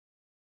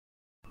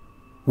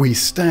We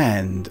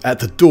stand at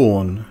the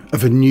dawn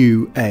of a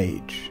new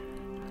age.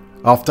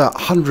 After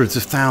hundreds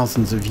of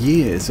thousands of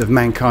years of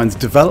mankind's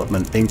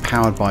development being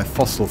powered by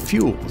fossil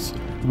fuels,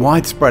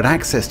 widespread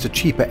access to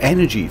cheaper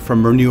energy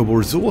from renewable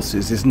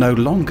resources is no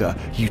longer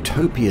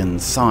utopian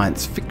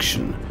science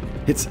fiction,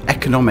 it's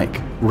economic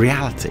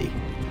reality.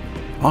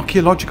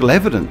 Archaeological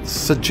evidence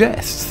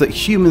suggests that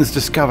humans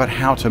discovered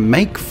how to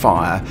make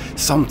fire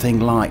something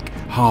like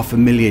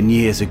 500,000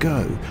 years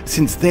ago.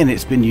 Since then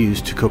it's been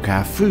used to cook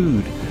our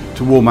food,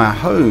 to warm our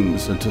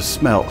homes and to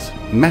smelt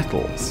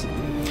metals.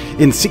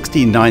 In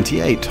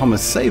 1698,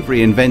 Thomas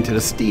Savery invented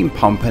a steam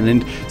pump, and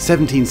in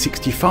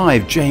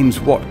 1765 James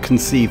Watt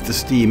conceived the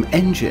steam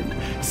engine.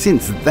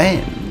 Since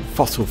then,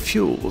 fossil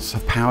fuels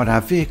have powered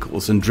our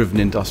vehicles and driven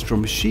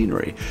industrial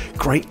machinery,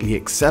 greatly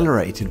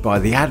accelerated by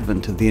the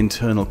advent of the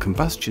internal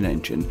combustion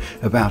engine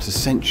about a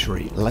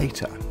century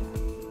later.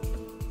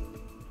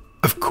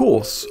 Of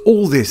course,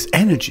 all this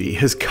energy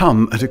has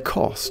come at a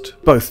cost,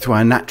 both to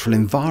our natural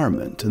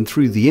environment and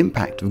through the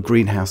impact of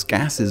greenhouse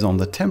gases on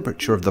the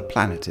temperature of the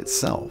planet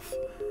itself.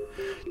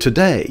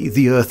 Today,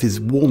 the Earth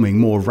is warming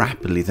more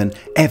rapidly than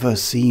ever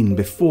seen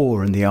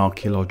before in the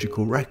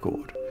archaeological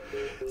record.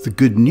 The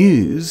good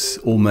news,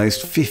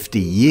 almost 50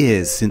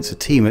 years since a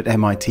team at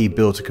MIT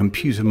built a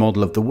computer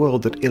model of the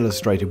world that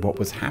illustrated what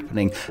was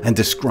happening and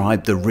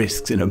described the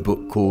risks in a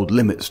book called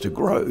Limits to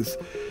Growth,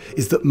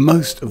 is that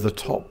most of the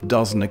top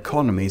dozen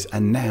economies are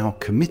now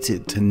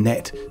committed to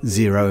net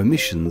zero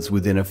emissions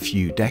within a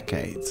few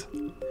decades.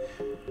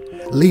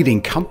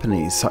 Leading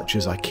companies such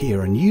as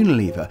IKEA and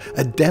Unilever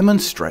are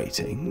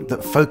demonstrating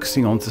that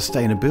focusing on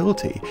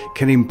sustainability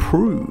can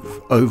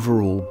improve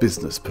overall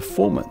business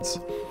performance.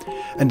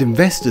 And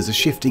investors are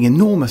shifting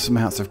enormous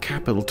amounts of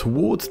capital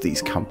towards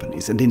these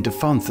companies and into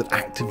funds that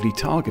actively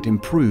target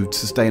improved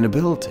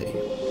sustainability.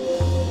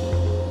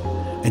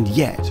 And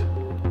yet,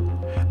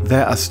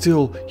 there are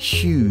still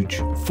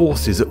huge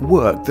forces at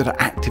work that are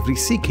actively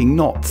seeking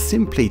not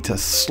simply to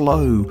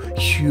slow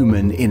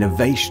human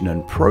innovation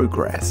and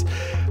progress,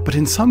 but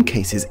in some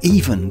cases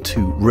even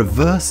to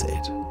reverse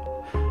it.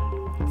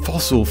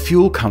 Fossil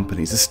fuel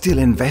companies are still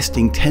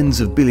investing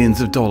tens of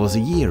billions of dollars a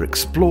year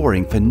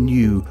exploring for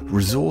new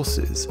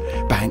resources.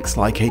 Banks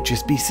like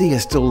HSBC are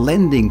still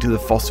lending to the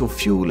fossil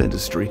fuel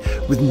industry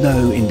with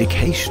no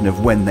indication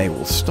of when they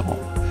will stop.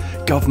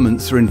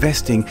 Governments are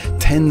investing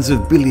tens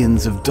of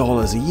billions of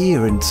dollars a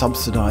year in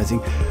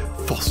subsidizing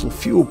fossil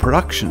fuel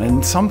production, and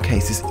in some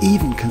cases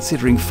even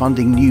considering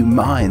funding new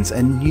mines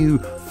and new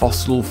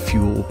fossil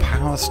fuel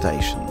power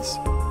stations.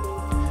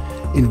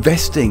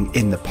 Investing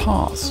in the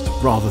past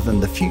rather than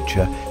the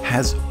future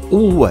has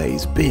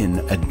always been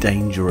a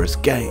dangerous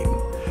game.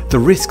 The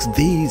risks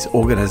these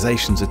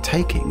organizations are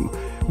taking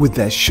with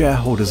their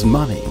shareholders'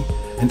 money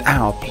and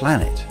our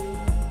planet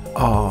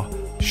are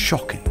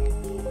shocking.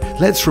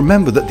 Let's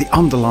remember that the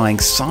underlying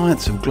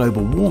science of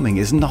global warming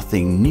is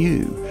nothing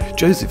new.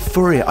 Joseph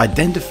Fourier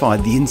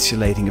identified the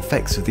insulating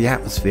effects of the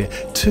atmosphere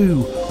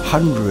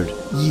 200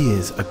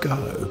 years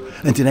ago,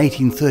 and in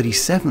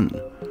 1837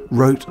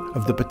 wrote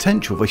of the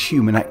potential for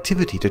human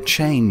activity to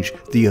change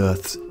the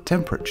Earth's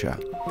temperature.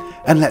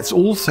 And let's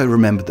also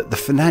remember that the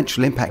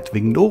financial impact of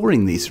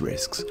ignoring these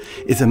risks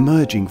is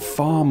emerging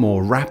far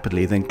more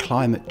rapidly than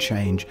climate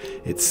change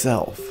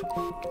itself.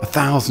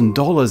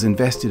 $1,000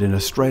 invested in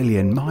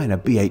Australian miner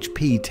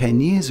BHP 10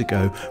 years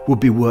ago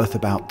would be worth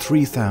about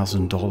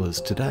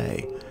 $3,000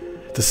 today.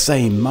 The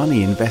same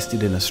money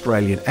invested in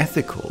Australian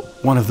Ethical,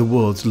 one of the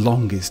world's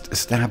longest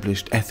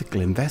established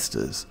ethical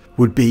investors,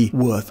 would be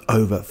worth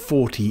over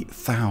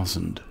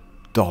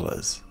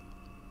 $40,000.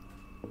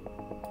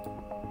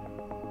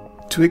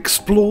 To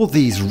explore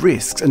these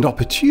risks and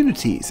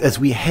opportunities as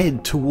we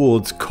head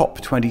towards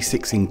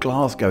COP26 in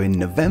Glasgow in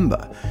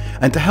November,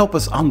 and to help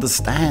us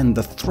understand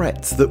the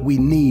threats that we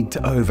need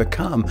to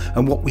overcome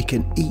and what we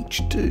can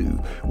each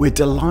do, we're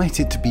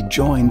delighted to be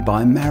joined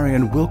by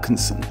Marian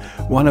Wilkinson,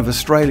 one of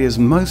Australia's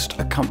most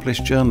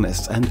accomplished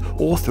journalists and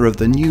author of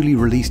the newly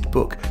released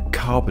book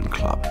Carbon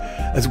Club,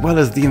 as well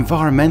as the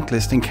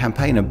environmentalist and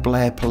campaigner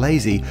Blair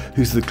Palese,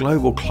 who's the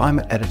global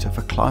climate editor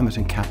for Climate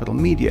and Capital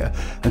Media,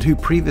 and who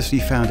previously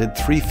founded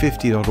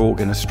 350.org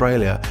in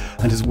Australia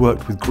and has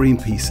worked with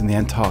Greenpeace and the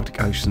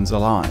Antarctic Oceans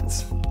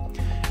Alliance.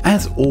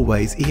 As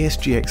always,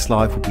 ESGX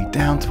Live will be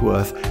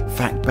down-to-earth,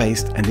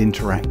 fact-based and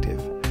interactive.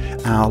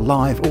 Our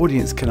live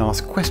audience can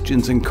ask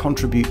questions and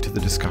contribute to the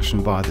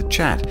discussion via the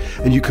chat,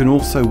 and you can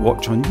also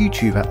watch on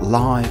YouTube at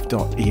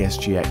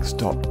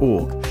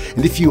live.esgx.org.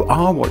 And if you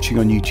are watching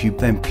on YouTube,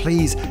 then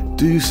please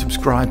do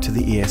subscribe to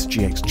the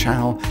ESGX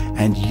channel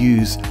and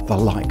use the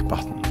like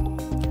button.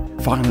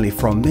 Finally,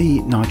 from me,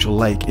 Nigel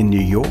Lake in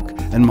New York,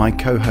 and my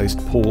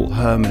co-host Paul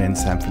Herman in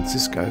San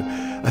Francisco,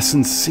 a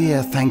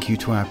sincere thank you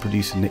to our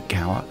producer Nick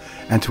Gower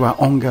and to our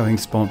ongoing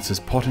sponsors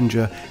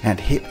Pottinger and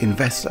Hip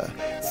Investor,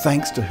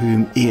 thanks to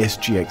whom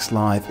ESGX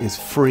Live is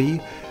free,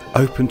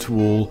 open to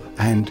all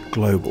and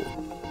global.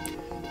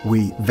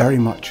 We very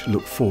much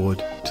look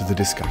forward to the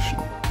discussion.